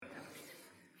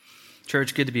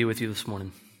Church, good to be with you this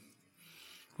morning.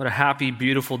 What a happy,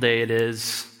 beautiful day it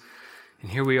is.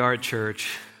 And here we are at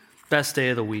church, best day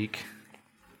of the week.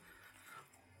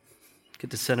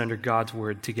 Get to sit under God's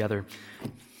word together.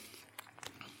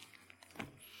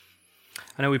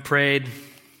 I know we prayed,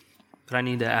 but I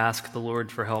need to ask the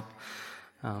Lord for help.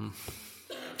 I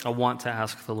want to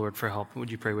ask the Lord for help. Would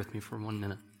you pray with me for 1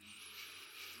 minute?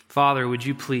 Father, would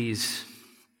you please,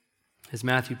 as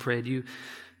Matthew prayed,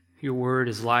 your word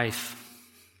is life.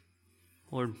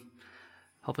 Lord,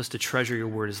 help us to treasure your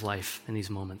word as life in these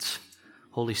moments.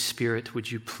 Holy Spirit, would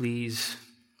you please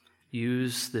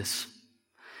use this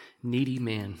needy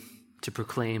man to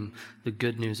proclaim the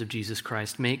good news of Jesus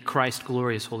Christ. Make Christ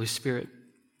glorious, Holy Spirit.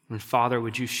 And Father,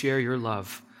 would you share your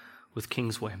love with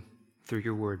Kingsway through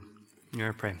your word? Here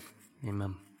I pray.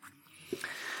 Amen.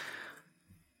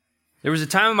 There was a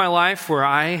time in my life where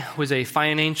I was a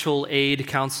financial aid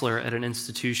counselor at an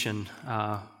institution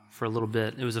for a little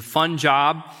bit. It was a fun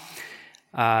job.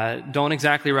 Don't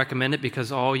exactly recommend it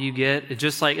because all you get,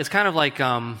 it's kind of like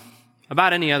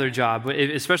about any other job,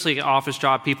 especially an office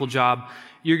job, people job.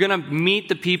 You're going to meet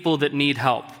the people that need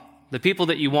help. The people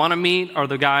that you want to meet are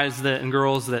the guys and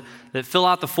girls that fill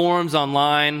out the forms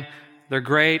online. They're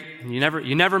great. You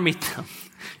never meet them.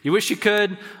 You wish you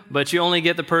could, but you only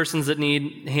get the persons that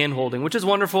need hand-holding, which is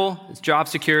wonderful. It's job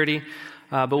security.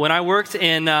 But when I worked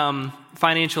in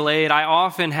financial aid, I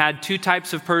often had two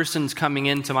types of persons coming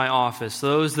into my office.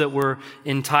 Those that were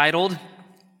entitled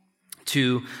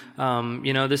to,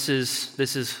 this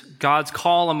is God's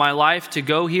call on my life to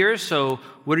go here. So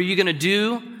what are you going to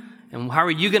do? And how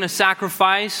are you going to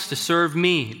sacrifice to serve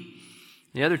me?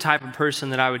 The other type of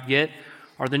person that I would get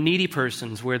are the needy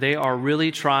persons, where they are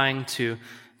really trying to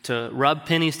rub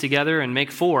pennies together and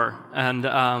make four,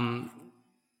 and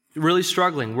really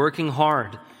struggling, working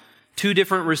hard. Two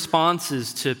different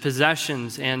responses to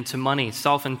possessions and to money,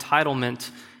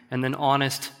 self-entitlement and then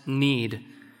honest need.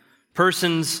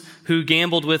 Persons who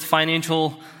gambled with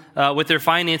their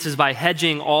finances by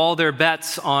hedging all their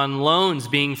bets on loans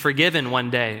being forgiven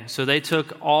one day. So they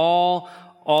took all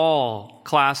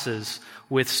classes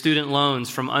with student loans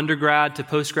from undergrad to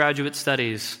postgraduate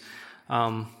studies.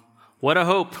 What a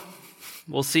hope.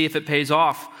 We'll see if it pays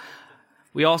off.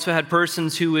 We also had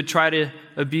persons who would try to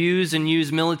abuse and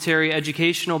use military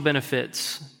educational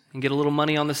benefits and get a little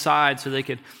money on the side so they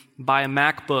could buy a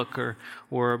MacBook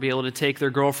or be able to take their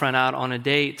girlfriend out on a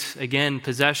date. Again,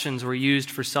 possessions were used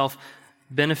for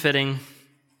self-benefiting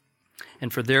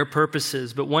and for their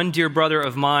purposes. But one dear brother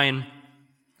of mine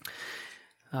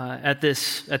at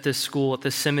this school, at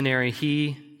this seminary,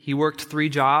 he worked 3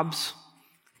 jobs.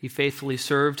 He faithfully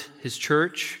served his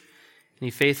church, and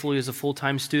he faithfully was a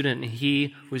full-time student, and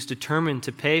he was determined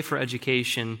to pay for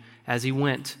education as he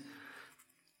went.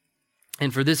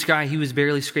 And for this guy, he was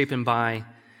barely scraping by,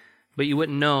 but you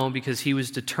wouldn't know because he was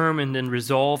determined and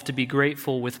resolved to be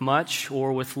grateful with much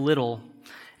or with little.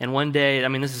 And one day,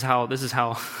 this is how,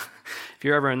 if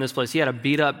you're ever in this place, he had a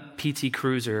beat-up PT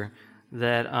Cruiser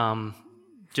that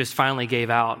just finally gave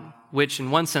out, which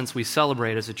in one sense we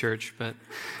celebrate as a church, but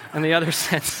in the other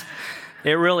sense,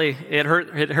 it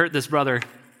hurt this brother,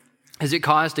 as it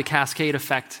caused a cascade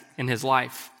effect in his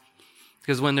life.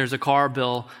 Because when there's a car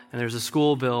bill, and there's a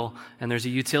school bill, and there's a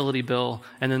utility bill,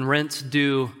 and then rent's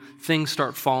due, things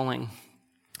start falling.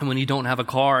 And when you don't have a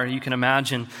car, you can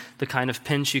imagine the kind of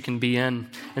pinch you can be in.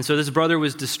 And so this brother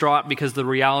was distraught because the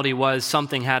reality was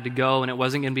something had to go, and it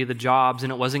wasn't going to be the jobs,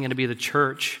 and it wasn't going to be the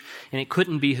church, and it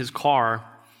couldn't be his car.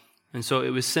 And so it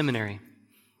was seminary,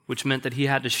 which meant that he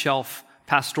had to shelf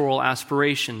pastoral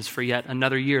aspirations for yet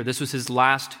another year. This was his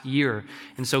last year.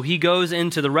 And so he goes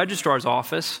into the registrar's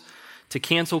office to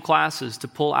cancel classes, to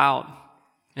pull out,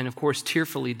 and of course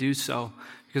tearfully do so,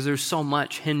 because there's so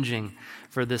much hinging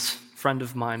for this friend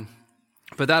of mine.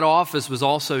 But that office was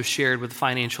also shared with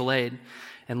financial aid,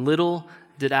 and little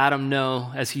did Adam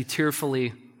know, as he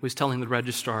tearfully was telling the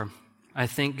registrar, I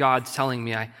think God's telling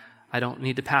me I don't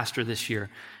need to pastor this year,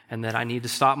 and that I need to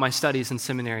stop my studies in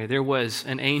seminary. There was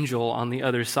an angel on the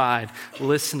other side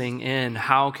listening in.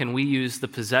 How can we use the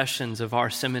possessions of our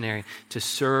seminary to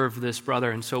serve this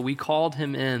brother? And so we called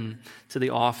him in to the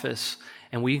office,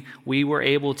 and we were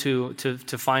able to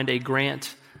find a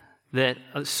grant that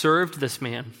served this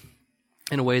man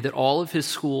in a way that all of his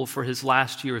school for his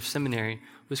last year of seminary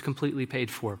was completely paid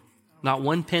for. Not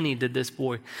one penny did this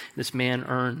man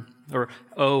earn or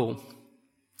owe.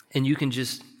 And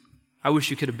I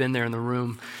wish you could have been there in the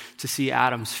room to see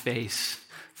Adam's face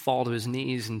fall to his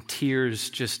knees in tears,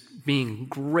 just being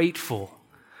grateful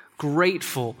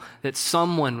that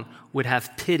someone would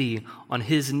have pity on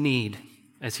his need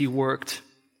as he worked.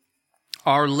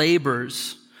 Our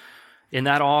labors in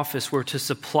that office were to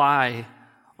supply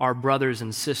our brothers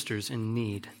and sisters in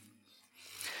need.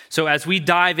 So as we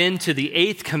dive into the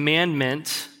 8th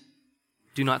commandment,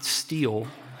 do not steal,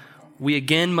 we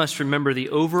again must remember the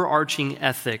overarching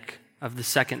ethic of the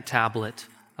 2nd tablet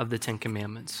of the 10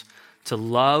 Commandments. To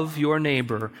love your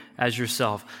neighbor as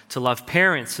yourself, to love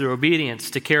parents through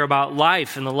obedience, to care about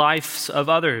life and the lives of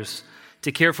others,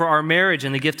 to care for our marriage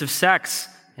and the gift of sex.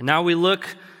 And now we look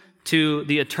to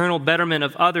the eternal betterment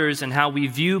of others and how we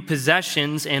view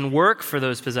possessions and work for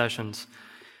those possessions.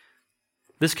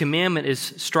 This commandment is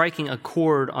striking a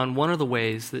chord on one of the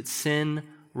ways that sin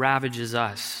ravages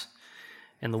us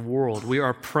and the world. We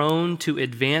are prone to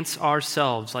advance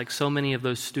ourselves like so many of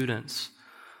those students.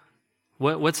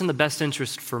 What's in the best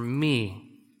interest for me?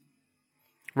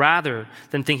 Rather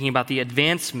than thinking about the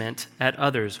advancement at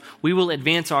others, we will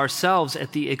advance ourselves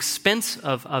at the expense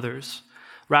of others,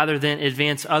 rather than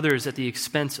advance others at the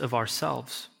expense of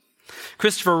ourselves.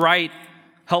 Christopher Wright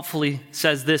helpfully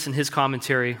says this in his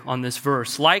commentary on this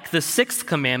verse. Like the 6th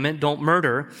commandment, don't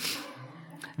murder,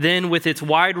 then with its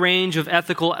wide range of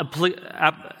ethical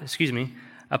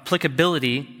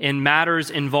applicability in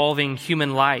matters involving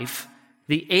human life,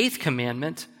 the 8th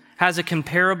commandment has a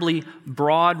comparably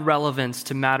broad relevance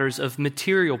to matters of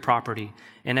material property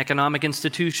and economic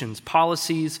institutions,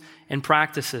 policies, and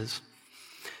practices.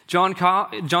 John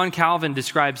Calvin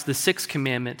describes the 6th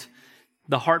commandment,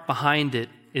 the heart behind it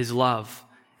is love.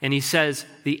 And he says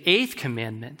the 8th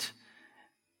commandment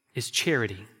is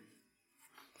charity.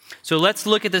 So let's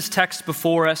look at this text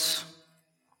before us.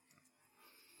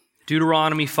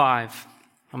 Deuteronomy 5.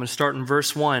 I'm going to start in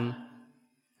verse 1.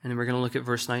 And then we're going to look at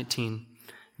verse 19.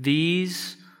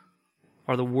 These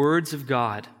are the words of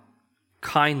God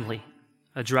kindly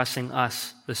addressing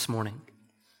us this morning.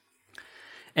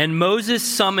 And Moses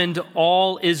summoned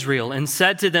all Israel and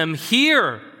said to them,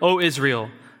 "Hear, O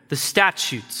Israel, the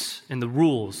statutes and the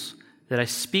rules that I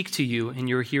speak to you in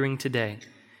your hearing today.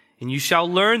 And you shall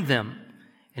learn them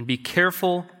and be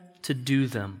careful to do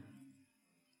them.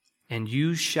 And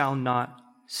you shall not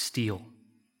steal."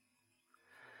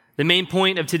 The main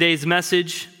point of today's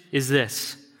message is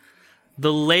this: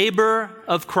 the labor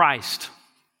of Christ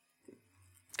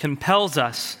compels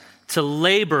us to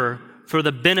labor for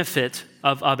the benefit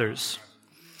of others.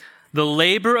 The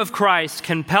labor of Christ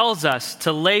compels us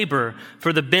to labor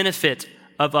for the benefit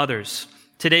of others.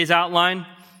 Today's outline,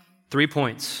 3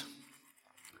 points.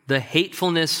 The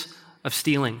hatefulness of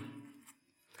stealing.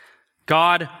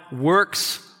 God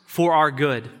works for our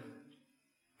good.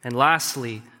 And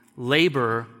lastly,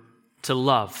 labor to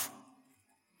love.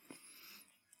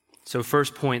 So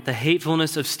first point, the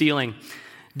hatefulness of stealing.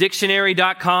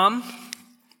 Dictionary.com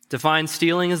defines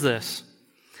stealing as this: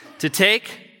 to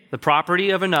take the property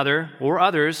of another or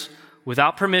others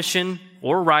without permission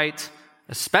or right,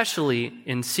 especially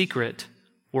in secret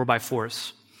or by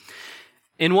force.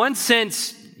 In one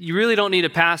sense, you really don't need a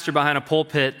pastor behind a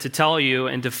pulpit to tell you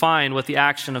and define what the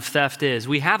action of theft is.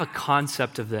 We have a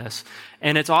concept of this,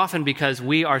 and it's often because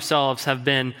we ourselves have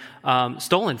been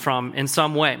stolen from in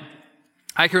some way.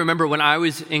 I can remember when I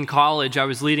was in college, I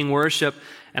was leading worship,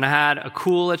 and I had a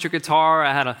cool electric guitar,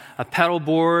 I had a pedal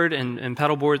board, and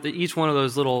pedal board, each one of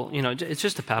those little, it's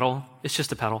just a pedal,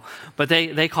 but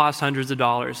they cost hundreds of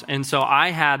dollars. And so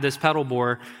I had this pedal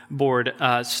board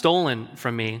stolen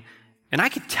from me, and I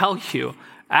could tell you,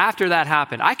 after that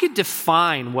happened, I could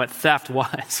define what theft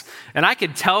was, and I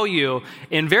could tell you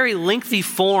in very lengthy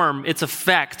form its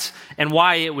effect and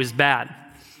why it was bad.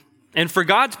 And for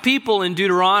God's people in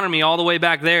Deuteronomy, all the way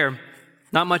back there,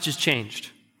 not much has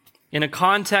changed. In a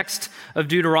context of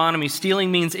Deuteronomy,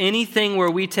 stealing means anything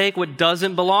where we take what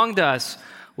doesn't belong to us,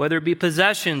 whether it be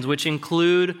possessions, which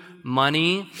include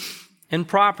money and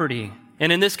property.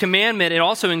 And in this commandment, it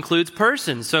also includes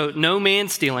persons. So no man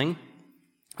stealing.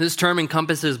 This term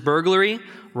encompasses burglary,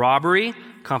 robbery,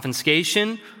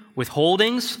 confiscation,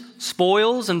 withholdings,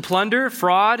 spoils and plunder,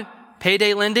 fraud,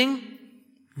 payday lending.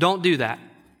 Don't do that.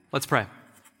 Let's pray.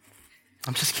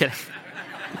 I'm just kidding.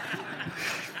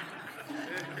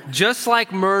 Just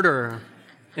like murder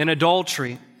and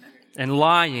adultery and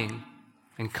lying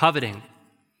and coveting,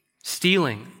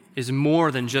 stealing is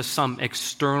more than just some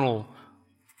external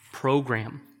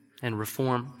program and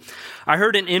reform. I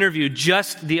heard an interview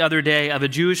just the other day of a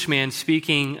Jewish man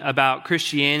speaking about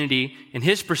Christianity and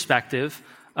his perspective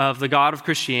of the God of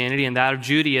Christianity and that of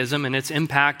Judaism and its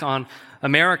impact on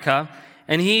America.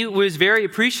 And he was very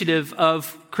appreciative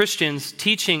of Christians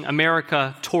teaching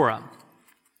America Torah.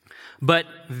 But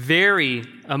very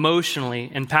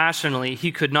emotionally and passionately,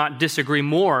 he could not disagree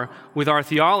more with our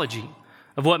theology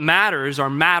of what matters are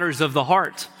matters of the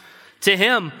heart. To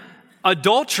him,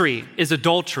 adultery is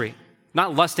adultery.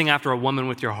 not lusting after a woman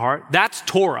with your heart. That's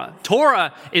Torah.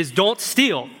 Torah is don't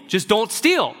steal. Just don't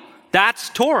steal. That's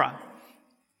Torah.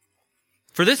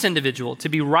 For this individual, to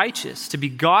be righteous, to be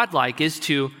godlike, is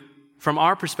to, from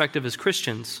our perspective as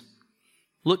Christians,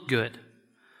 look good.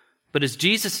 But as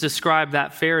Jesus described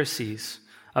about Pharisees,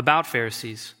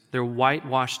 they're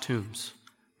whitewashed tombs.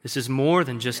 This is more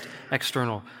than just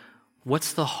external.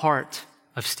 What's the heart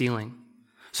of stealing?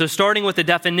 So starting with the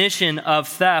definition of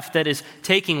theft, that is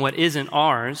taking what isn't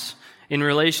ours in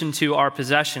relation to our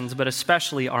possessions, but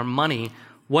especially our money,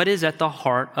 what is at the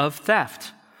heart of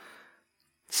theft?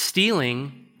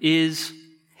 Stealing is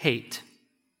hate.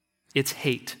 It's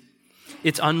hate.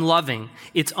 It's unloving.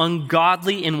 It's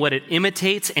ungodly in what it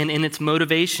imitates and in its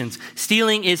motivations.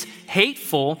 Stealing is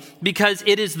hateful because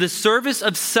it is the service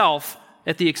of self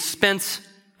at the expense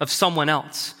of someone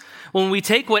else. When we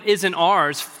take what isn't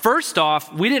ours, first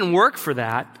off, we didn't work for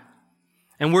that,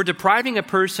 and we're depriving a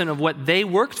person of what they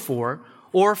worked for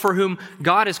or for whom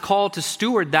God is called to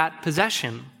steward that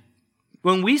possession.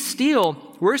 When we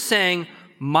steal, we're saying,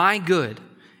 my good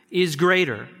is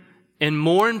greater and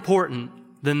more important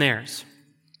than theirs.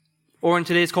 Or in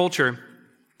today's culture,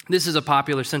 this is a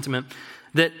popular sentiment,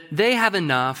 that they have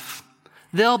enough,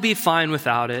 they'll be fine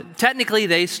without it. Technically,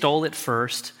 they stole it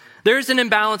first. There's an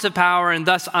imbalance of power, and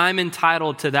thus I'm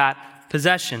entitled to that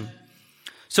possession.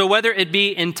 So whether it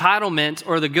be entitlement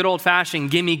or the good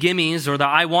old-fashioned gimme-gimmes or the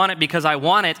I want it because I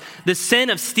want it, the sin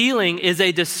of stealing is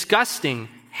a disgusting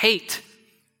hate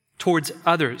towards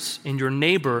others and your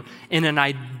neighbor in an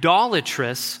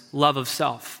idolatrous love of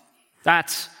self.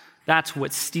 That's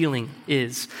what stealing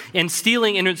is. And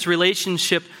stealing in its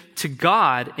relationship to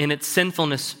God, in its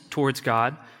sinfulness towards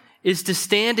God, is to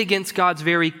stand against God's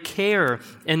very care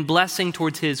and blessing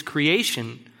towards his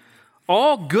creation.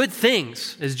 All good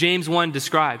things, as James 1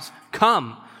 describes,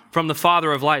 come from the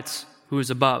Father of lights who is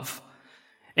above.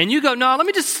 And you go, no, let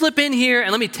me just slip in here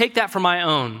and let me take that for my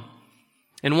own.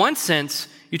 In one sense,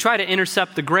 you try to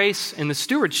intercept the grace and the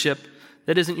stewardship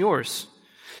that isn't yours.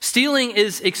 Stealing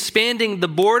is expanding the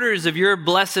borders of your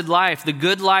blessed life, the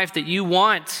good life that you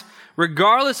want,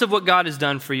 regardless of what God has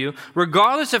done for you,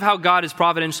 regardless of how God has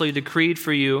providentially decreed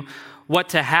for you what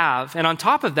to have. And on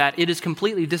top of that, it is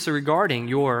completely disregarding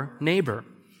your neighbor.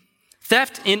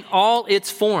 Theft in all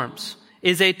its forms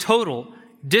is a total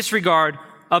disregard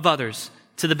of others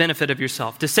to the benefit of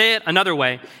yourself. To say it another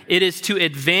way, it is to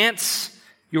advance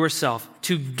yourself,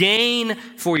 to gain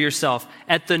for yourself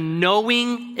at the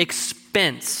knowing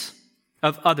expense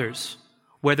of others,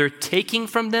 whether taking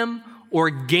from them or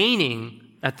gaining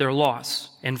at their loss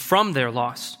and from their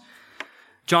loss.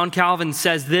 John Calvin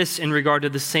says this in regard to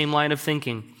the same line of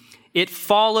thinking. It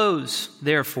follows,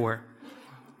 therefore,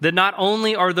 that not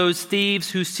only are those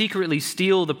thieves who secretly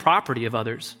steal the property of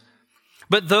others,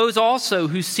 but those also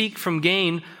who seek from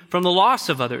gain from the loss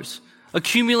of others,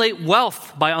 accumulate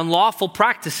wealth by unlawful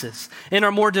practices, and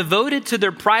are more devoted to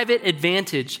their private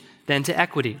advantage than to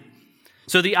equity.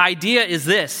 So the idea is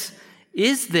this: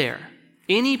 is there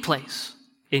any place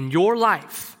in your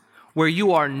life where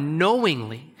you are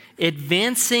knowingly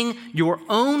advancing your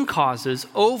own causes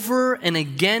over and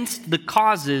against the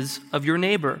causes of your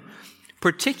neighbor,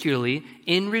 particularly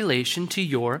in relation to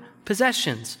your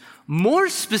possessions? More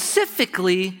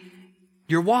specifically,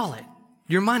 your wallet,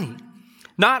 your money.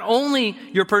 Not only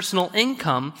your personal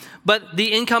income, but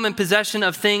the income and possession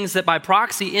of things that by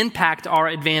proxy impact our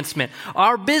advancement.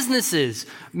 Our businesses,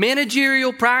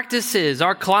 managerial practices,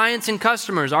 our clients and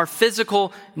customers, our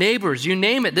physical neighbors, you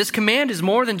name it. This command is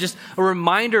more than just a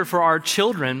reminder for our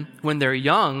children when they're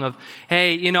young of,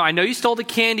 hey, I know you stole the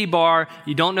candy bar.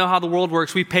 You don't know how the world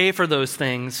works. We pay for those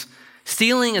things.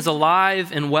 Stealing is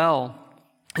alive and well.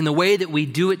 And the way that we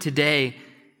do it today,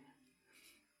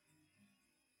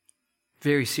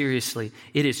 very seriously,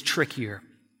 it is trickier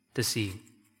to see.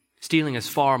 Stealing is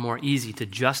far more easy to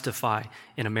justify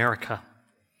in America.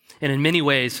 And in many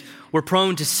ways, we're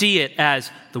prone to see it as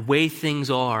the way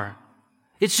things are.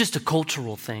 It's just a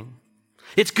cultural thing.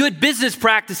 It's good business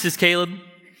practices, Caleb.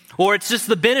 Or it's just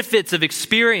the benefits of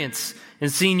experience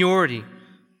and seniority.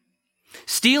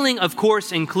 Stealing, of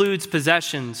course, includes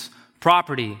possessions,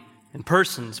 property, and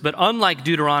persons. But unlike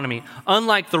Deuteronomy,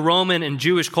 unlike the Roman and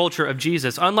Jewish culture of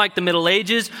Jesus, unlike the Middle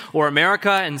Ages or America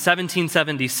in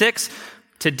 1776,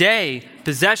 today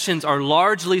possessions are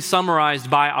largely summarized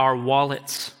by our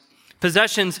wallets.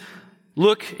 Possessions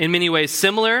look in many ways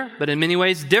similar, but in many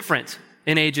ways different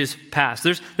in ages past.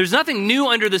 There's nothing new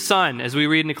under the sun, as we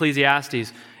read in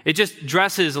Ecclesiastes. It just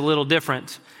dresses a little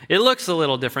different. It looks a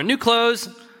little different. New clothes,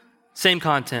 same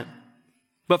content.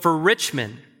 But for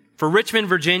Richmond,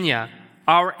 Virginia,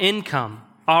 our income,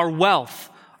 our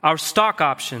wealth, our stock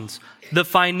options, the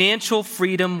financial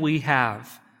freedom we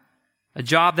have. A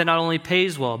job that not only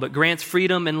pays well, but grants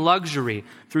freedom and luxury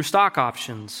through stock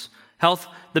options, health,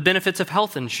 the benefits of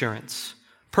health insurance,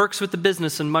 perks with the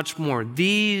business, and much more.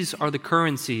 These are the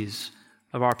currencies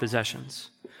of our possessions.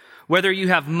 Whether you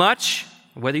have much,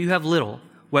 or whether you have little,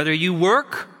 whether you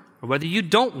work or whether you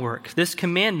don't work, this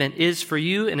commandment is for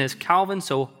you, and as Calvin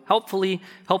so helpfully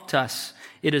helped us,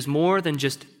 it is more than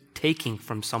just taking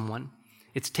from someone.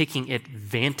 It's taking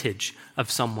advantage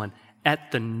of someone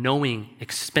at the knowing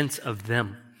expense of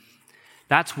them.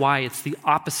 That's why it's the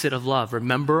opposite of love.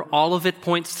 Remember, all of it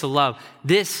points to love.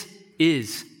 This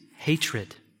is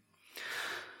hatred.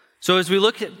 So as we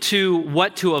look to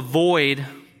what to avoid,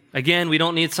 again, we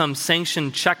don't need some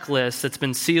sanctioned checklist that's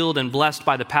been sealed and blessed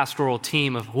by the pastoral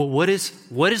team of, well, what is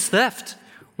theft?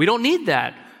 We don't need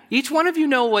that. Each one of you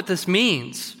know what this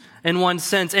means in one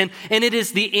sense. And it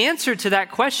is the answer to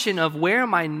that question of where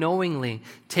am I knowingly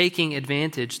taking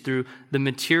advantage through the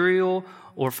material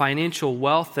or financial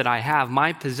wealth that I have,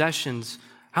 my possessions.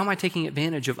 How am I taking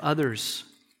advantage of others?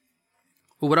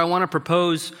 Well, what I want to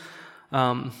propose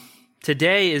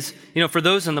today is, for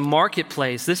those in the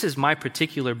marketplace, this is my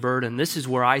particular burden. This is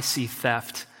where I see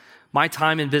theft. My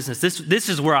time in business, this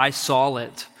is where I saw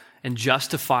it and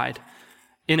justified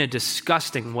in a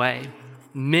disgusting way,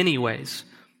 many ways.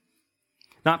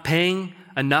 Not paying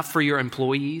enough for your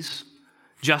employees,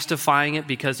 justifying it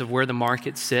because of where the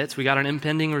market sits. We got an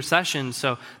impending recession,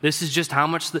 so this is just how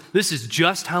much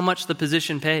the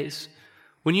position pays.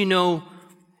 When you know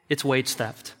it's wage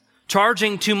theft.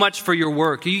 Charging too much for your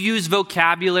work. You use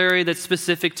vocabulary that's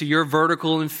specific to your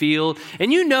vertical and field,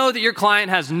 and you know that your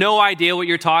client has no idea what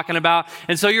you're talking about,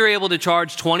 and so you're able to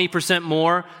charge 20%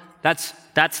 more. That's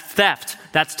theft.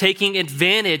 That's taking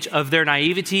advantage of their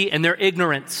naivety and their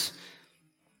ignorance.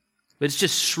 But it's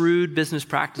just shrewd business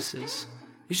practices.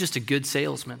 He's just a good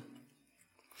salesman.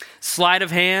 Sleight of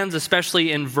hands,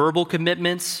 especially in verbal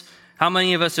commitments. How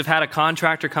many of us have had a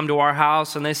contractor come to our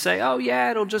house and they say, oh yeah,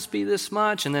 it'll just be this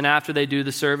much. And then after they do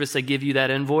the service, they give you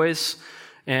that invoice.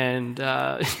 And,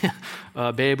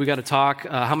 babe, we got to talk.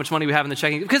 How much money we have in the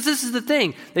checking? Because this is the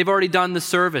thing. They've already done the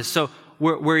service. So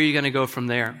where are you going to go from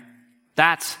there?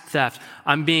 That's theft.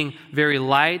 I'm being very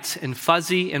light and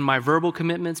fuzzy in my verbal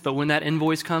commitments, but when that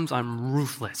invoice comes, I'm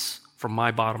ruthless for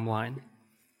my bottom line.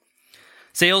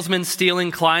 Salesmen stealing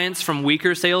clients from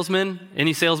weaker salesmen.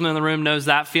 Any salesman in the room knows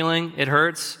that feeling. It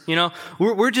hurts.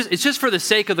 It's just for the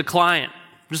sake of the client.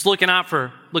 I'm just looking out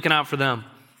for them.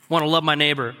 I want to love my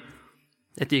neighbor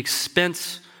at the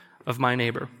expense of my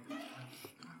neighbor.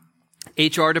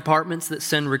 HR departments that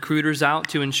send recruiters out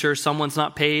to ensure someone's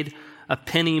not paid a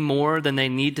penny more than they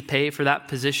need to pay for that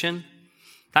position.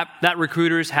 That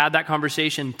recruiter's had that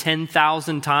conversation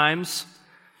 10,000 times.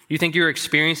 You think your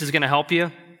experience is going to help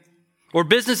you? Or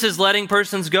businesses letting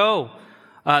persons go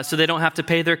so they don't have to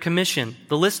pay their commission.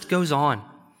 The list goes on.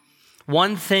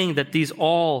 One thing that these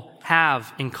all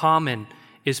have in common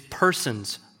is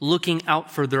persons looking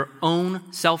out for their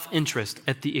own self-interest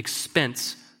at the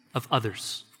expense of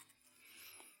others.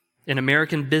 In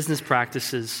American business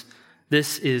practices,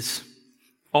 this is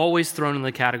always thrown in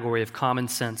the category of common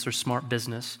sense or smart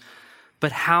business.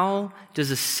 But how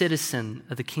does a citizen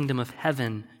of the kingdom of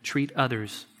heaven treat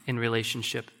others in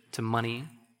relationship to money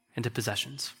and to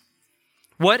possessions?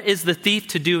 What is the thief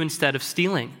to do instead of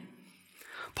stealing?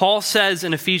 Paul says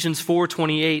in Ephesians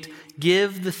 4:28,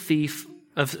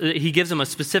 he gives him a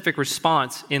specific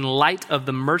response in light of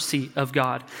the mercy of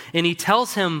God. And he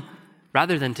tells him,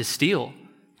 rather than to steal,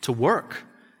 to work,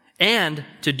 and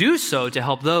to do so to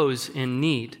help those in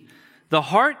need. The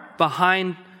heart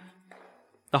behind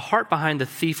the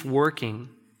thief working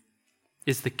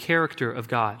is the character of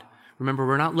God. Remember,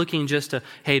 we're not looking just to,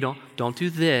 hey, don't do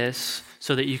this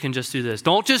so that you can just do this.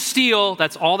 Don't just steal.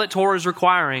 That's all that Torah is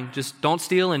requiring. Just don't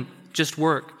steal and just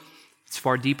work. It's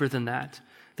far deeper than that.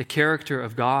 The character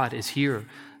of God is here.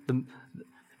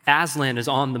 Aslan is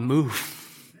on the move.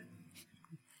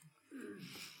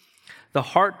 The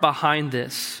heart behind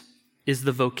this is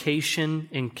the vocation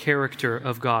and character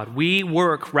of God. We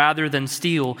work rather than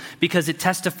steal because it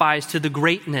testifies to the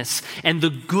greatness and the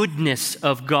goodness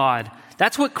of God.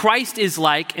 That's what Christ is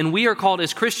like, and we are called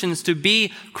as Christians to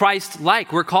be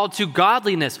Christ-like. We're called to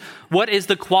godliness. What is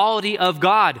the quality of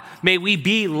God? May we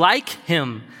be like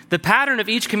Him. The pattern of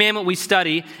each commandment we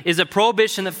study is a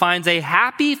prohibition that finds a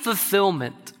happy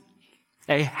fulfillment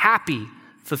in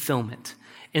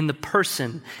the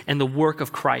person and the work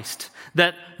of Christ.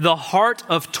 That the heart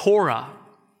of Torah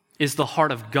is the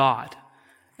heart of God,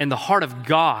 and the heart of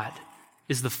God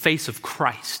is the face of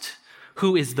Christ,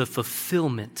 who is the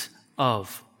fulfillment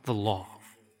of the law.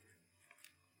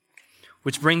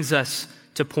 Which brings us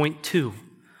to point 2.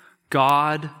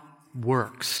 God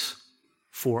works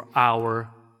for our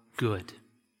good.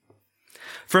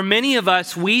 For many of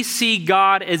us, we see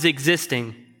God as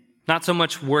existing, not so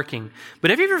much working.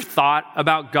 But have you ever thought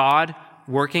about God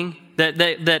working?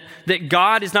 That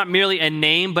God is not merely a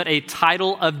name, but a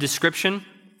title of description?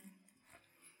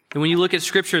 And when you look at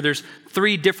Scripture, there's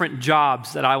 3 different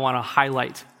jobs that I want to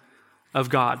highlight of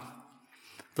God.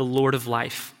 The Lord of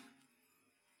life,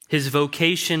 his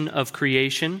vocation of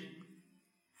creation,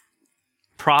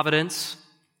 providence,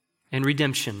 and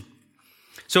redemption.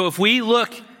 So if we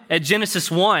look at Genesis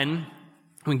 1,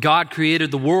 when God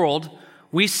created the world,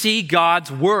 we see God's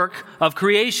work of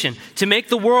creation to make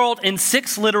the world in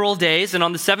 6 literal days, and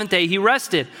on the 7th day he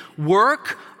rested.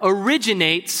 Work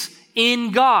originates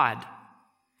in God.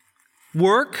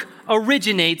 Work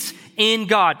originates in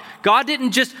God. God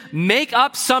didn't just make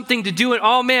up something to do it.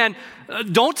 Oh man,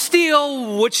 don't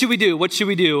steal. What should we do? What should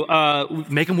we do?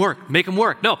 Make him work. Make him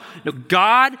work. No,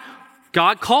 God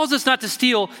calls us not to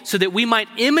steal so that we might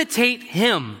imitate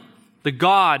him, the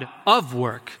God of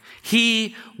work.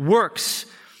 He works.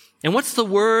 And what's the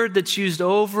word that's used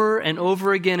over and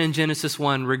over again in Genesis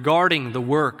 1 regarding the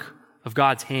work of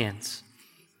God's hands?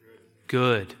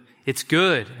 Good. It's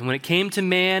good. And when it came to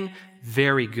man,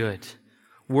 very good.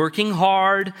 Working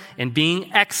hard and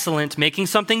being excellent, making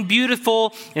something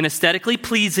beautiful and aesthetically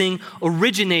pleasing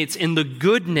originates in the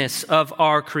goodness of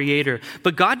our Creator.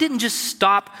 But God didn't just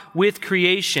stop with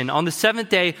creation. On the 7th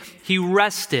day, he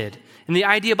rested. And the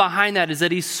idea behind that is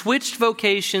that he switched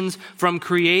vocations from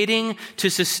creating to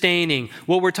sustaining.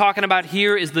 What we're talking about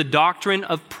here is the doctrine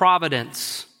of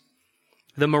providence,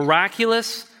 the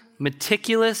miraculous,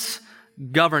 meticulous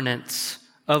governance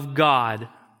of God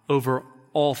over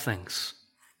all things.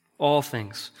 All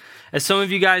things. As some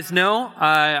of you guys know,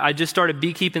 I just started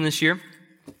beekeeping this year.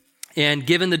 And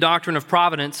given the doctrine of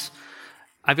providence,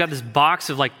 I've got this box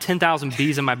of like 10,000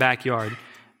 bees in my backyard.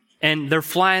 And they're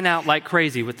flying out like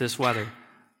crazy with this weather.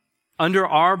 Under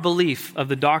our belief of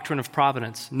the doctrine of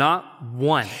providence, not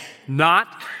one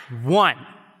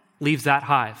leaves that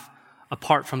hive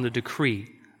apart from the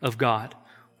decree of God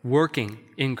working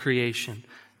in creation.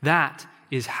 That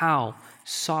is how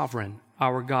sovereign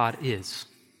our God is.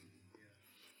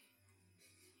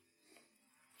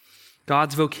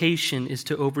 God's vocation is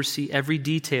to oversee every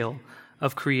detail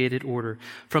of created order,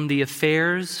 from the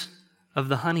affairs of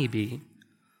the honeybee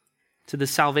to the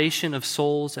salvation of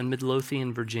souls in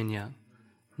Midlothian, Virginia,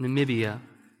 Namibia,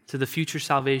 to the future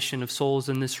salvation of souls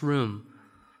in this room,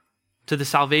 to the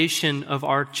salvation of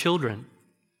our children,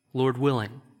 Lord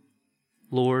willing.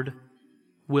 Lord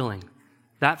willing.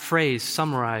 That phrase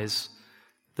summarizes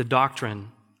the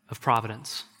doctrine of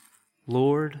providence.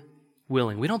 Lord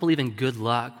willing. We don't believe in good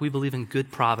luck. We believe in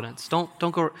good providence. Don't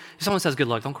go. If someone says good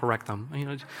luck, don't correct them.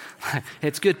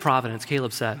 It's good providence,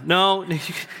 Caleb said. No,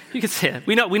 you can say it.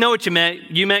 We know what you meant.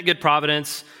 You meant good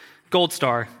providence. Gold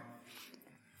star.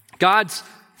 God's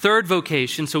third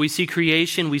vocation, so we see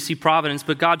creation, we see providence,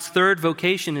 but God's third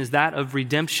vocation is that of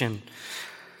redemption,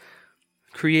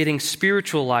 creating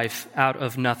spiritual life out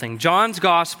of nothing. John's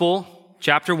gospel,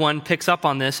 chapter 1, picks up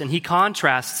on this, and he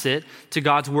contrasts it to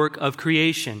God's work of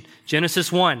creation.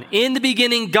 Genesis 1, in the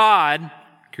beginning God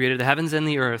created the heavens and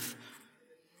the earth.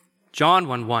 John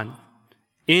 1:1,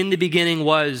 in the beginning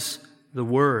was the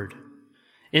Word.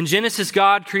 In Genesis,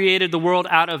 God created the world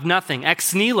out of nothing,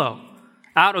 ex nihilo,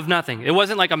 out of nothing. It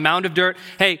wasn't like a mound of dirt.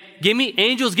 Hey, give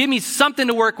me something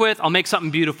to work with. I'll make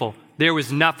something beautiful. There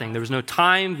was nothing. There was no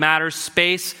time, matter,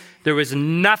 space. There was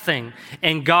nothing.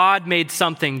 And God made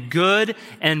something good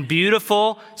and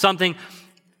beautiful, something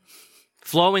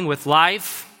flowing with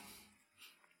life.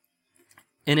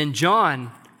 And in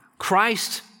John,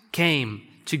 Christ came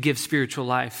to give spiritual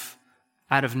life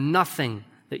out of nothing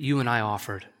that you and I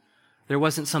offered. There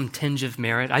wasn't some tinge of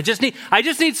merit. I just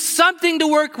need something to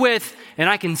work with, and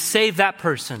I can save that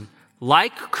person.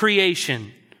 Like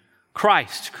creation,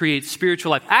 Christ creates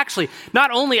spiritual life. Actually, not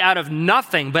only out of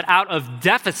nothing, but out of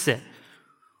deficit.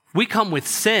 We come with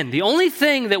sin. The only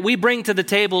thing that we bring to the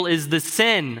table is the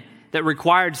sin that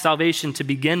required salvation to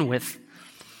begin with.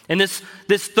 And this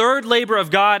third labor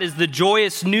of God is the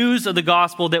joyous news of the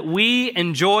gospel that we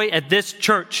enjoy at this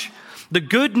church. The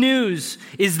good news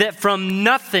is that from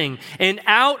nothing and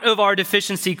out of our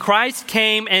deficiency, Christ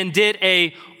came and did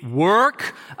a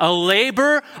work, a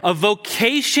labor, a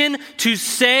vocation to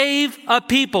save a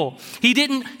people. He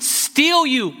didn't steal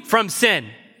you from sin.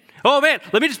 Oh man,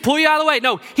 let me just pull you out of the way.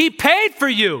 No, he paid for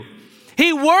you.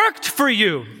 He worked for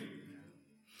you.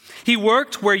 He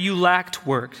worked where you lacked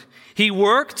work. He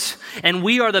worked, and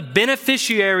we are the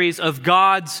beneficiaries of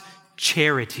God's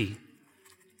charity.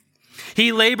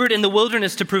 He labored in the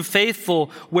wilderness to prove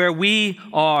faithful where we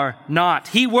are not.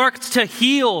 He worked to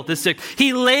heal the sick.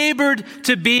 He labored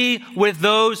to be with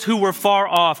those who were far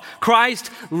off. Christ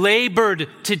labored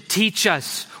to teach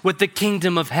us what the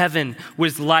kingdom of heaven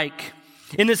was like.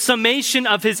 In the summation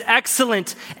of his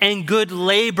excellent and good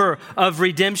labor of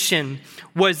redemption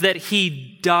was that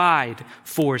he died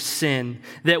for sin,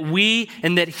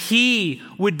 that he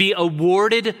would be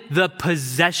awarded the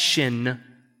possession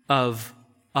of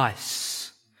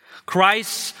us.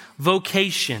 Christ's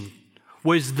vocation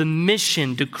was the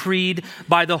mission decreed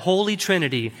by the Holy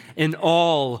Trinity in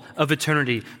all of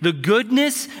eternity. The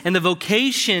goodness of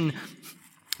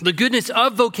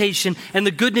vocation and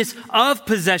the goodness of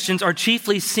possessions are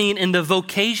chiefly seen in the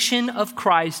vocation of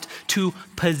Christ to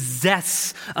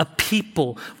possess a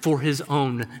people for his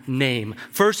own name.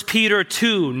 1 Peter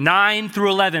 2, 9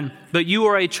 through 11. But you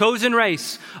are a chosen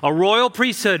race, a royal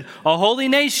priesthood, a holy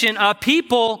nation, a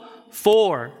people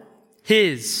for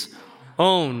his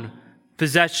own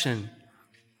possession.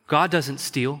 God doesn't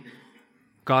steal.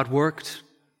 God worked.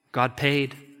 God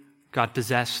paid. God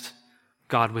possessed.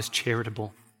 God was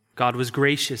charitable. God was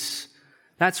gracious.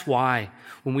 That's why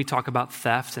when we talk about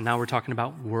theft and now we're talking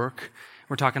about work,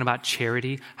 we're talking about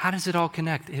charity, how does it all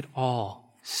connect? It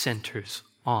all centers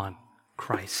on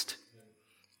Christ.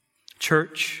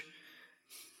 Church,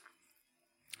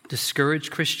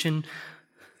 discouraged Christian,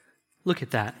 look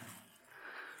at that.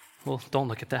 Well, don't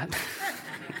look at that.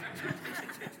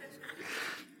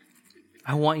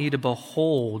 I want you to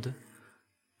behold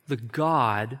the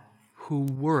God who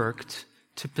worked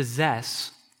to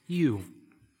possess you.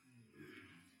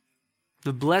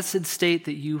 The blessed state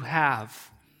that you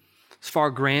have is far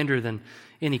grander than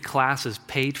any classes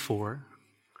paid for.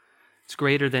 It's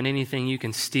greater than anything you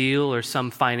can steal or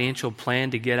some financial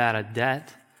plan to get out of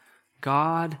debt.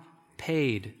 God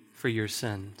paid for your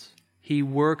sins. He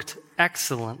worked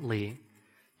excellently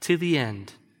to the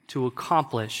end to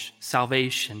accomplish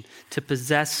salvation, to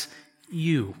possess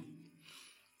you.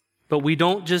 But we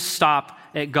don't just stop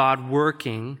at God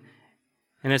working.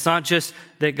 And it's not just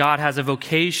that God has a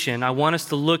vocation. I want us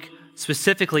to look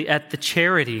specifically at the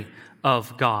charity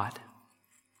of God.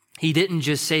 He didn't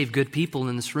just save good people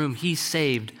in this room. He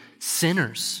saved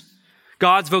sinners.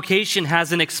 God's vocation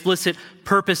has an explicit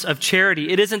purpose of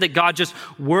charity. It isn't that God just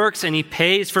works and he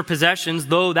pays for possessions,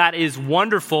 though that is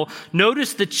wonderful.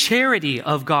 Notice the charity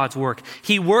of God's work.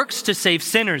 He works to save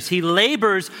sinners. He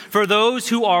labors for those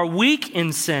who are weak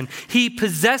in sin. He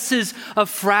possesses a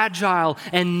fragile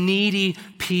and needy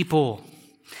people.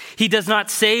 He does not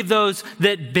save those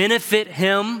that benefit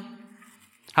him.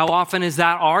 How often is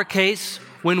that our case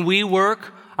when we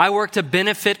work? I work to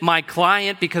benefit my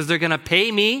client because they're going to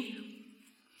pay me.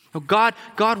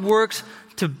 God works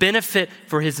to benefit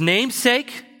for his name's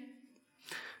sake,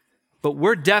 but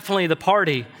we're definitely the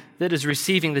party that is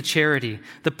receiving the charity.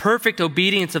 The perfect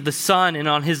obedience of the Son and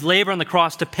on his labor on the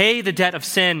cross to pay the debt of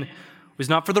sin was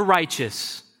not for the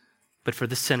righteous, but for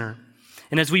the sinner.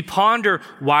 And as we ponder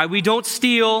why we don't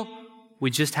steal,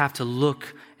 we just have to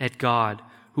look at God,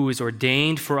 who is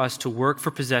ordained for us to work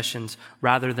for possessions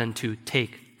rather than to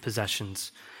take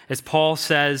possessions. As Paul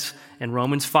says in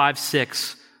Romans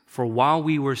 5:6, for while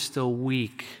we were still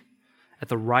weak, at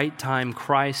the right time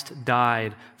Christ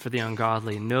died for the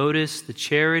ungodly. Notice the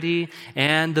charity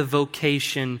and the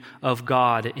vocation of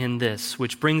God in this,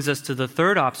 which brings us to the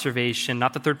third observation,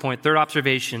 not the third point, third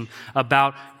observation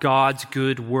about God's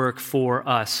good work for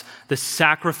us, the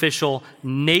sacrificial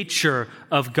nature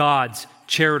of God's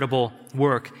charitable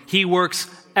work. He works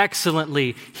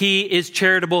excellently. He is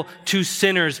charitable to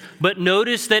sinners. But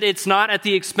notice that it's not at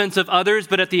the expense of others,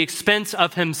 but at the expense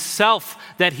of himself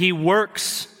that he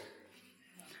works.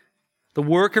 The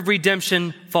work of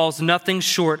redemption falls nothing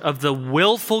short of the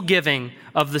willful giving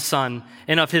of the Son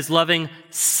and of his loving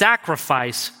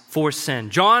sacrifice for sin.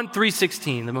 John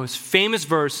 3:16, the most famous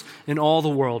verse in all the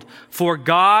world. For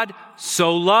God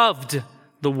so loved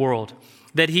the world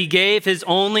that he gave his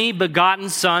only begotten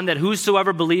Son, that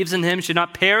whosoever believes in him should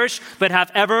not perish, but have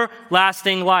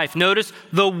everlasting life. Notice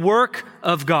the work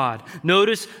of God.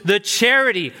 Notice the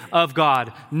charity of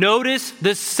God. Notice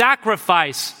the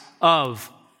sacrifice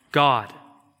of God.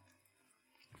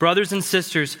 Brothers and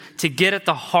sisters, to get at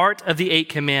the heart of the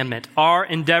eighth commandment, our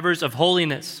endeavors of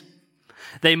holiness,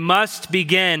 they must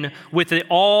begin with the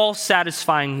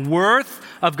all-satisfying worth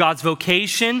of God's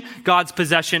vocation, God's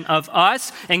possession of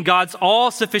us, and God's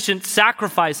all-sufficient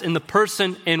sacrifice in the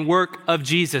person and work of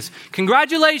Jesus.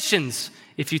 Congratulations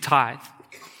if you tithe.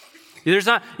 This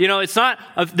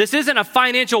isn't a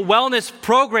financial wellness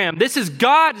program. This is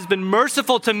God has been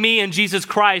merciful to me in Jesus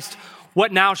Christ.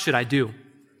 What now should I do?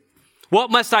 What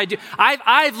must I do?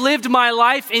 I've lived my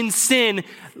life in sin,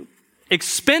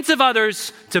 expense of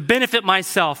others to benefit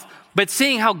myself. But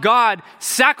seeing how God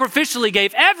sacrificially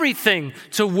gave everything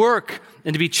to work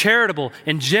and to be charitable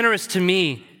and generous to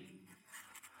me,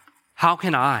 how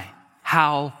can I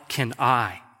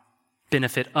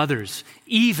benefit others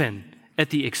even at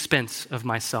the expense of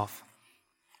myself?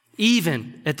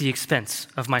 Even at the expense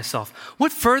of myself.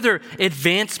 What further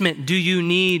advancement do you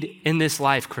need in this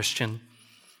life, Christian?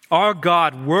 Our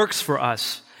God works for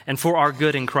us and for our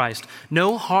good in Christ.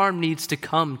 No harm needs to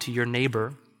come to your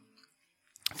neighbor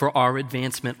for our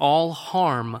advancement. All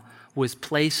harm was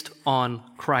placed on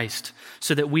Christ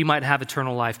so that we might have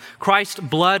eternal life. Christ's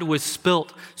blood was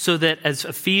spilt so that, as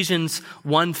Ephesians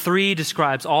 1:3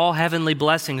 describes, all heavenly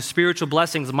blessings, spiritual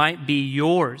blessings might be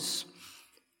yours.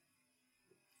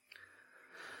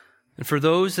 And for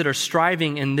those that are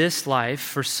striving in this life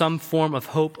for some form of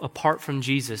hope apart from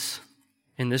Jesus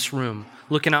in this room,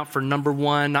 looking out for number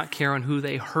one, not caring who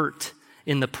they hurt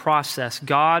in the process,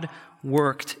 God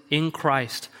worked in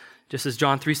Christ, just as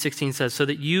John 3:16 says, so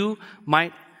that you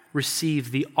might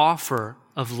receive the offer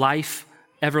of life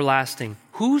everlasting.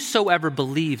 Whosoever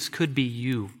believes could be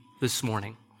you this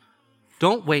morning.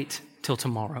 Don't wait till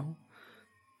tomorrow.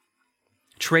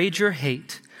 Trade your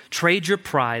hate, trade your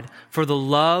pride for the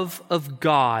love of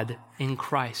God in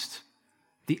Christ,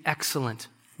 the excellent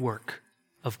work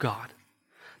of God.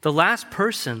 The last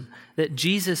person that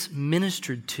Jesus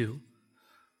ministered to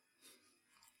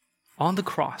on the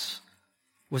cross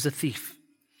was a thief.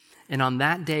 And on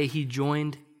that day, he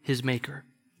joined his Maker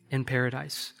in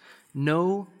paradise.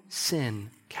 No sin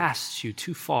casts you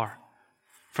too far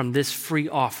from this free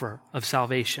offer of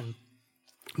salvation.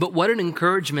 But what an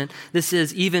encouragement this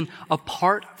is, even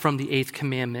apart from the eighth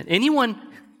commandment. Anyone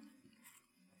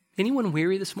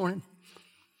weary this morning?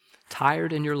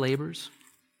 Tired in your labors?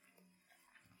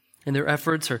 And their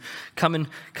efforts are coming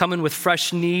with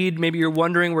fresh need. Maybe you're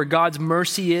wondering where God's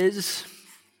mercy is.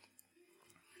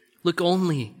 Look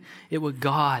only at what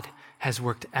God has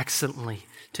worked excellently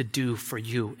to do for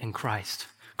you in Christ.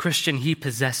 Christian, he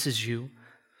possesses you.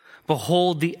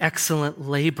 Behold the excellent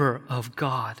labor of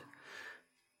God.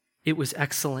 It was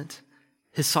excellent.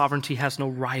 His sovereignty has no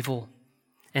rival,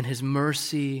 and his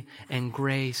mercy and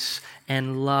grace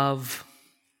and love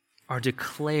are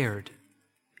declared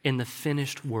in the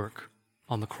finished work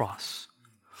on the cross.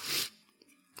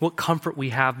 What comfort we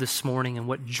have this morning, and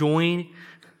what joy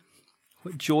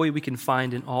we can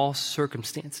find in all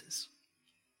circumstances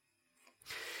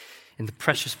in the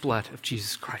precious blood of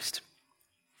Jesus Christ.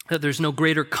 That there's no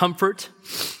greater comfort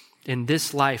in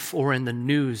this life or in the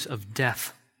news of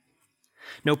death.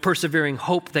 No persevering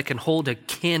hope that can hold a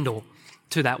candle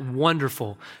to that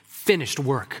wonderful finished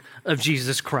work of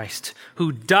Jesus Christ,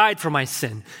 who died for my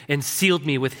sin and sealed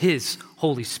me with his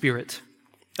Holy Spirit.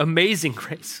 Amazing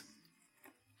grace.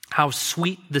 How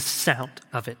sweet the sound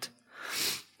of it.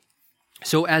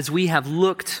 So as we have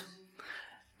looked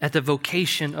at the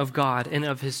vocation of God and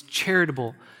of his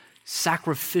charitable,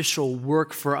 sacrificial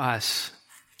work for us,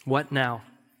 what now?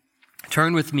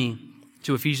 Turn with me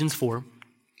to Ephesians 4.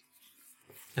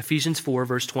 Ephesians 4,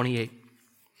 verse 28.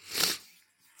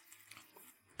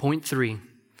 Point 3,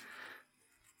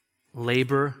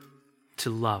 labor to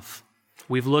love.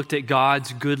 We've looked at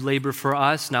God's good labor for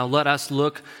us. Now let us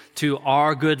look to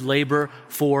our good labor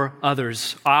for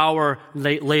others, our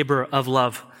labor of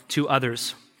love to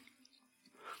others.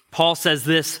 Paul says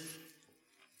this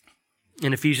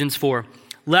in Ephesians 4,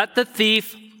 let the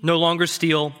thief no longer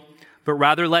steal, but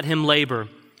rather let him labor,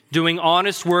 doing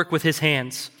honest work with his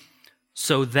hands,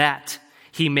 so that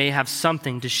he may have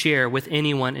something to share with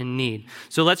anyone in need.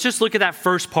 So let's just look at that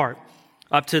first part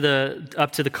up to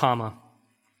the comma.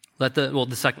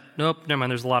 The second, nope, never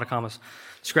mind, there's a lot of commas.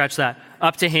 Scratch that.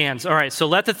 Up to hands. All right, so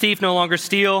let the thief no longer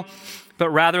steal, but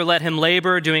rather let him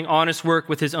labor, doing honest work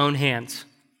with his own hands.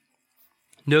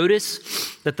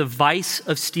 Notice that the vice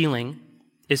of stealing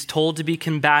is told to be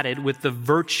combated with the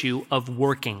virtue of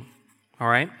working. All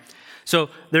right? So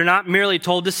they're not merely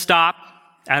told to stop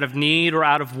out of need or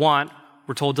out of want.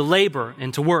 We're told to labor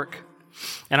and to work.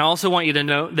 And I also want you to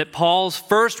note that Paul's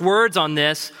first words on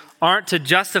this aren't to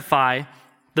justify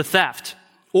the theft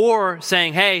or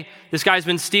saying, hey, this guy's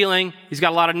been stealing. He's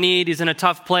got a lot of need. He's in a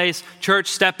tough place. Church,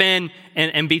 step in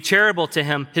and be charitable to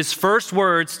him. His first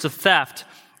words to theft,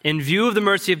 in view of the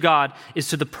mercy of God, is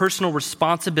to the personal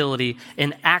responsibility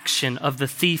and action of the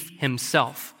thief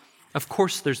himself. Of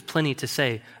course, there's plenty to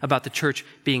say about the church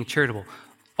being charitable.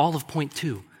 All of point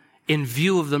 2. In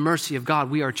view of the mercy of God,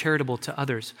 we are charitable to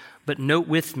others. But note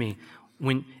with me,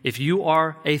 if you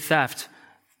are a theft,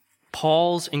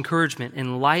 Paul's encouragement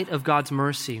in light of God's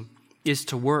mercy is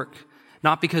to work,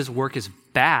 not because work is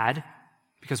bad,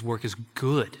 because work is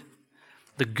good.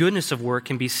 The goodness of work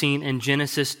can be seen in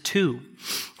Genesis 2.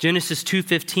 Genesis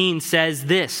 2:15 says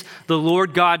this, "The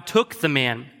Lord God took the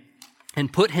man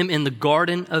and put him in the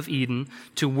Garden of Eden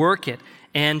to work it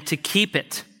and to keep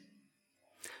it."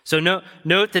 So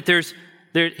note that this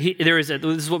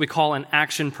is what we call an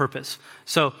action purpose.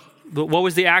 So what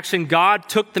was the action? God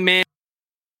took the man.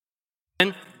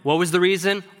 What was the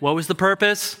reason? What was the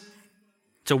purpose?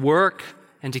 To work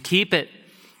and to keep it.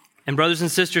 And brothers and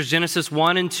sisters, Genesis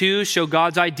 1 and 2 show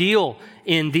God's ideal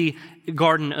in the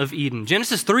Garden of Eden.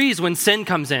 Genesis 3 is when sin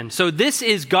comes in. So this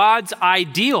is God's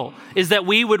ideal, is that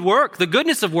we would work, the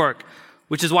goodness of work,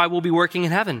 which is why we'll be working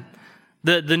in heaven.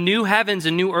 The new heavens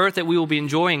and new earth that we will be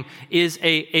enjoying is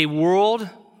a world,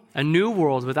 a new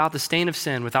world without the stain of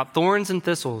sin, without thorns and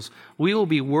thistles. We will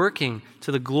be working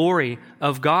to the glory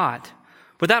of God.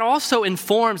 But that also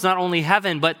informs not only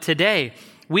heaven, but today.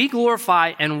 We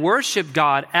glorify and worship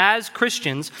God as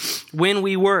Christians when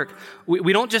we work.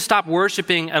 We don't just stop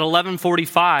worshiping at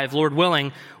 11:45, Lord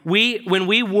willing. When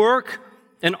we work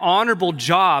an honorable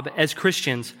job as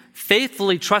Christians,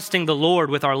 faithfully trusting the Lord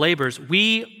with our labors,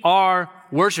 we are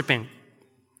worshiping.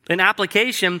 An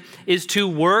application is to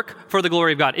work for the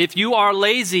glory of God. If you are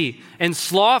lazy and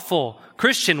slothful,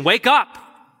 Christian, wake up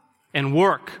and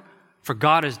work, for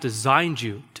God has designed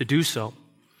you to do so.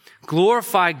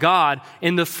 Glorify God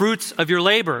in the fruits of your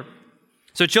labor.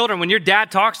 So children, when your dad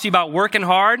talks to you about working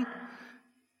hard,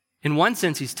 in one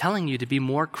sense, he's telling you to be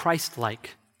more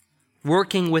Christ-like,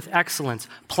 working with excellence.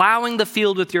 Plowing the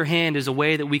field with your hand is a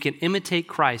way that we can imitate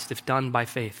Christ if done by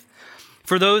faith.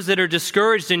 For those that are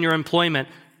discouraged in your employment,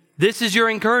 this is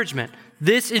your encouragement.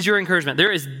 This is your encouragement.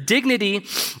 There is dignity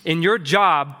in your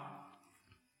job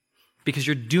because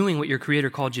you're doing what your Creator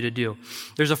called you to do.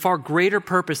 There's a far greater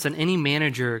purpose than any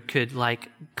manager could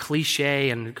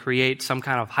cliche and create some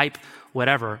kind of hype,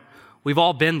 whatever. We've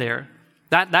all been there.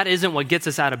 That isn't what gets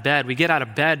us out of bed. We get out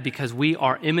of bed because we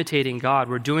are imitating God.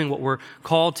 We're doing what we're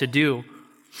called to do.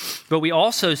 But we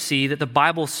also see that the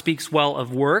Bible speaks well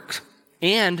of work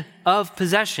and of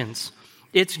possessions.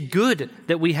 It's good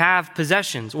that we have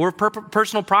possessions or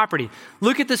personal property.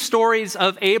 Look at the stories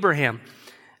of Abraham.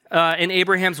 In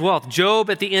Abraham's wealth, Job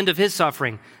at the end of his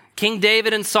suffering, King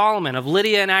David and Solomon, of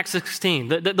Lydia in Acts 16.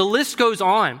 The list goes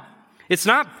on. It's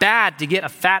not bad to get a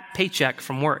fat paycheck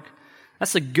from work.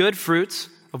 That's the good fruits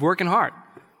of working hard.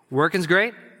 Working's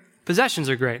great. Possessions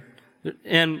are great.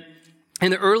 And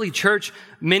in the early church,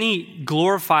 many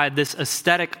glorified this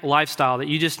aesthetic lifestyle that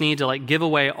you just need to give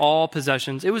away all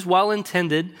possessions. It was well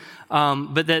intended,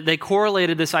 but that they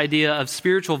correlated this idea of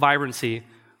spiritual vibrancy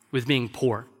with being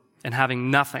poor and having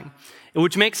nothing,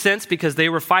 which makes sense because they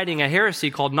were fighting a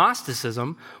heresy called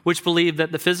Gnosticism, which believed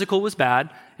that the physical was bad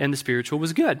and the spiritual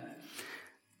was good.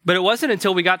 But it wasn't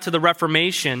until we got to the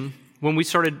Reformation when we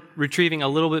started retrieving a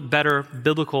little bit better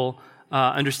biblical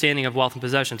understanding of wealth and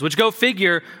possessions, which go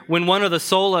figure when one of the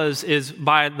solas is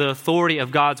by the authority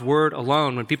of God's word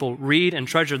alone. When people read and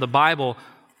treasure the Bible,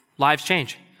 lives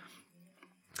change.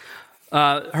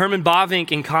 Herman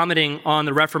Bavinck, in commenting on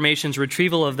the Reformation's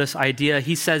retrieval of this idea,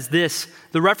 he says this: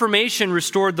 the Reformation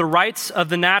restored the rights of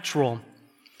the natural.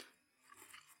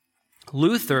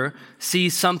 Luther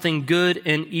sees something good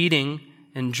in eating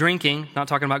and drinking, not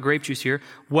talking about grape juice here,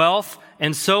 wealth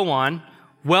and so on.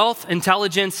 Wealth,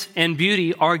 intelligence, and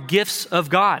beauty are gifts of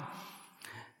God.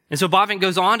 And so Bavinck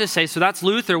goes on to say, so that's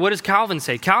Luther. What does Calvin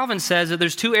say? Calvin says that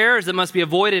there's two errors that must be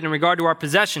avoided in regard to our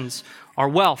possessions, our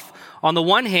wealth. On the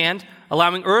one hand,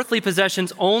 allowing earthly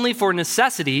possessions only for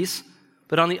necessities,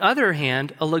 but on the other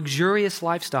hand, a luxurious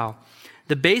lifestyle.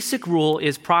 The basic rule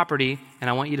is property, and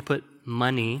I want you to put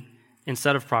money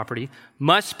instead of property,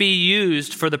 must be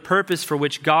used for the purpose for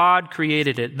which God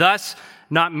created it. Thus,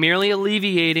 not merely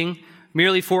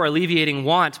for alleviating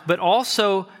want, but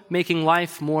also making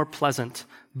life more pleasant.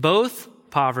 Both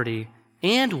poverty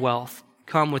and wealth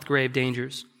come with grave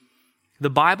dangers. The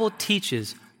Bible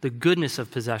teaches the goodness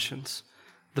of possessions,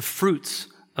 the fruits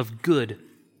of good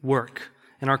work.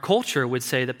 And our culture would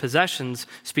say that possessions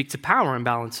speak to power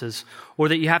imbalances, or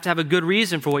that you have to have a good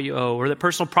reason for what you owe, or that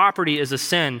personal property is a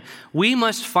sin. We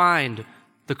must find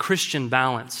the Christian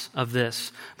balance of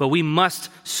this, but we must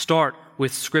start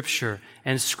with Scripture,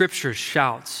 and Scripture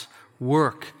shouts,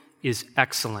 work is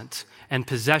excellent, and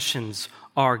possessions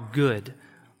are good,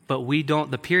 but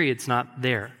the period's not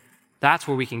there. That's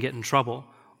where we can get in trouble.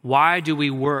 Why do we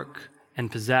work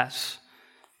and possess?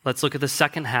 Let's look at the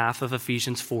second half of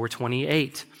Ephesians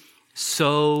 4:28.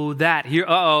 So that,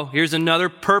 here's another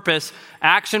purpose,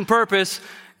 action purpose.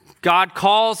 God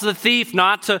calls the thief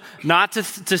not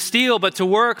to steal, but to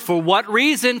work. For what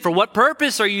reason? For what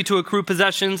purpose are you to accrue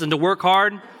possessions and to work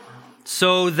hard?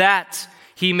 So that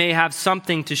he may have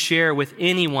something to share with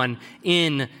anyone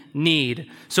in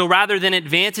need. So rather than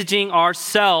advantaging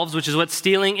ourselves, which is what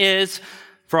stealing is,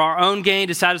 for our own gain,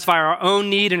 to satisfy our own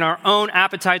need and our own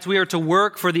appetites, we are to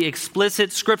work for the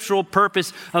explicit scriptural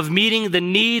purpose of meeting the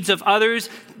needs of others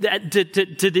to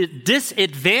the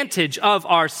disadvantage of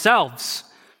ourselves.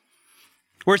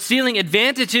 Where stealing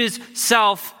advantages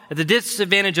self at the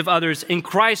disadvantage of others, in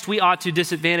Christ we ought to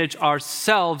disadvantage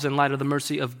ourselves in light of the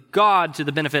mercy of God to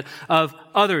the benefit of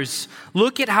others.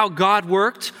 Look at how God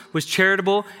worked, was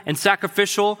charitable and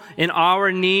sacrificial in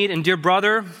our need. And dear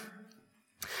brother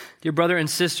and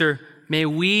sister, may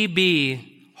we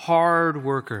be hard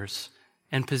workers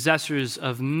and possessors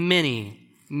of many,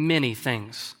 many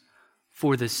things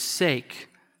for the sake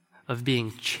of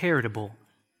being charitable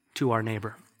to our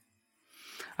neighbor.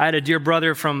 I had a dear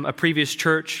brother from a previous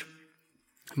church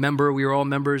member. We were all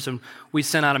members, and we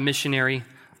sent out a missionary.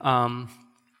 And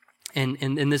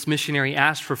this missionary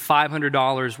asked for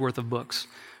 $500 worth of books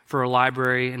for a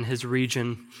library in his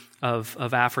region of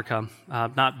Africa.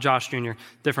 Not Josh Jr.,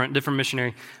 different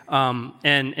missionary.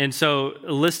 And so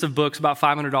a list of books, about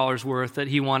 $500 worth, that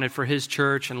he wanted for his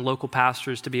church and local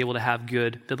pastors to be able to have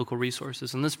good biblical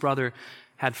resources. And this brother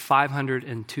had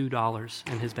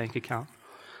 $502 in his bank account.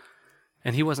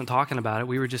 And he wasn't talking about it.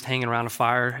 We were just hanging around a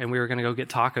fire, and we were going to go get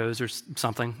tacos or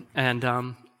something. And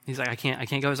he's like, I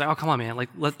can't go. He's like, oh, come on, man. Like,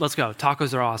 let's go.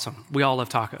 Tacos are awesome. We all love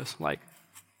tacos. Like,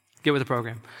 get with the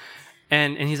program.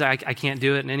 And he's like, I can't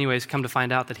do it. And anyways, come to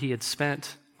find out that he had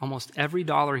spent almost every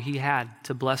dollar he had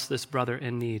to bless this brother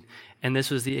in need. And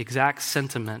this was the exact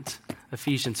sentiment,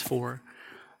 Ephesians 4,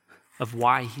 of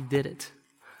why he did it.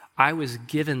 I was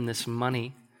given this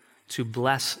money to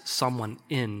bless someone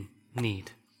in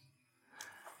need.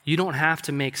 You don't have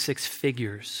to make 6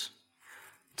 figures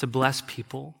to bless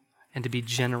people and to be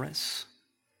generous.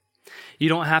 You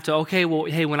don't have to, okay, well,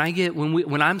 hey, when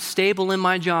I'm stable in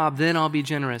my job, then I'll be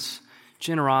generous.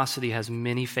 Generosity has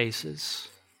many faces.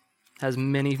 Has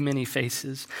many, many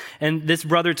faces. And this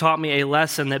brother taught me a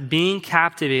lesson that being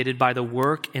captivated by the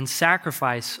work and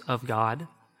sacrifice of God,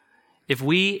 if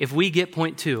we get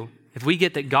point 2, if we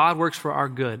get that God works for our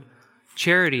good,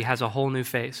 charity has a whole new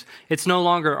face. It's no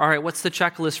longer, all right, what's the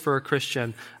checklist for a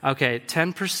Christian? Okay,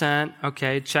 10%,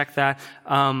 okay, check that.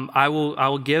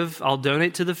 I'll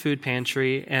donate to the food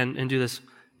pantry and do this.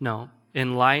 No,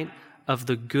 in light of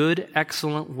the good,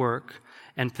 excellent work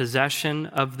and possession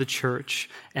of the church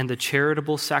and the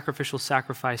charitable sacrificial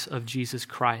sacrifice of Jesus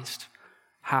Christ,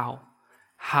 how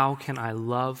can I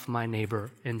love my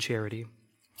neighbor in charity?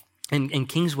 And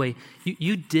Kingsway,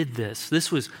 you did this.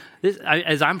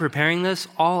 As I'm preparing this,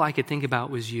 all I could think about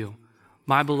was you,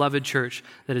 my beloved church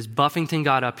that is Buffington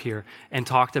got up here and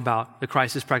talked about the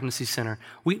Crisis Pregnancy Center.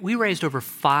 We raised over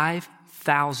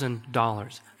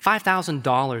 $5,000.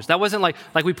 $5,000. That wasn't like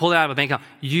we pulled it out of a bank account.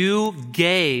 You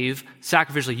gave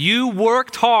sacrificially. You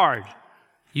worked hard.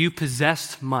 You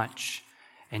possessed much,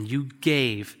 and you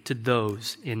gave to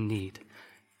those in need.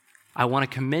 I want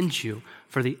to commend you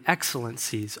for the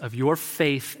excellencies of your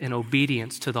faith and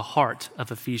obedience to the heart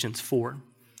of Ephesians 4.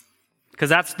 Because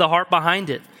that's the heart behind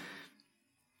it.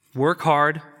 Work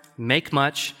hard, make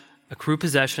much, accrue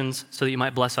possessions so that you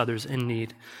might bless others in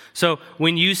need. So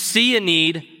when you see a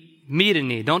need, meet a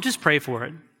need. Don't just pray for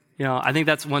it. I think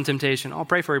that's one temptation. I'll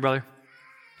pray for you, brother.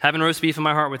 Having roast beef in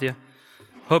my heart with you.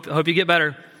 Hope you get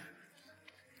better.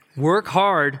 Work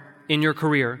hard in your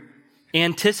career.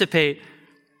 Anticipate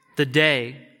the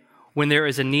day when there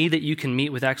is a need that you can meet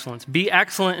with excellence. Be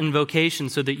excellent in vocation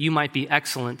so that you might be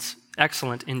excellent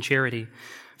in charity.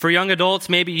 For young adults,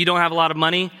 maybe you don't have a lot of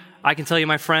money. I can tell you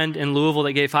my friend in Louisville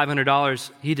that gave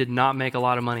 $500, he did not make a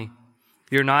lot of money.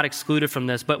 You're not excluded from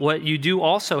this. But what you do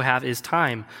also have is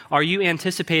time. Are you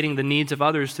anticipating the needs of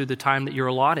others through the time that you're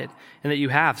allotted and that you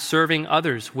have, serving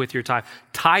others with your time?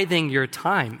 Tithing your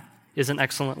time is an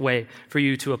excellent way for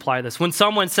you to apply this. When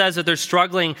someone says that they're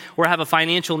struggling or have a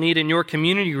financial need in your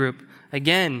community group,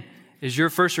 again, is your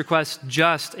first request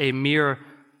just a mere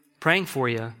praying for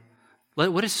you?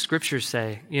 What does Scripture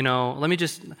say?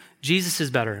 Jesus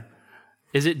is better.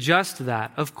 Is it just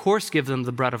that? Of course, give them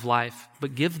the bread of life,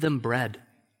 but give them bread.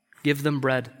 Give them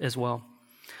bread as well.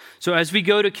 So as we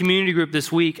go to community group this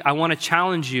week, I want to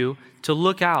challenge you to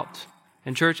look out.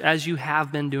 And church, as you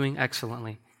have been doing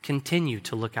excellently, continue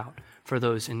to look out for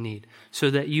those in need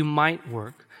so that you might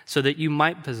work, so that you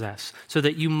might possess, so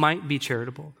that you might be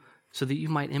charitable, so that you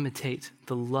might imitate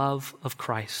the love of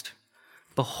Christ.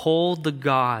 Behold the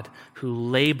God who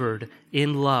labored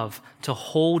in love to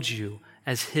hold you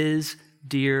as his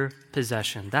dear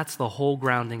possession. That's the whole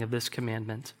grounding of this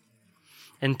commandment.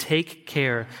 And take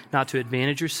care not to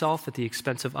advantage yourself at the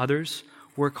expense of others.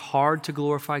 Work hard to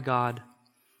glorify God,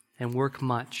 and work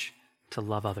much to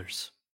love others.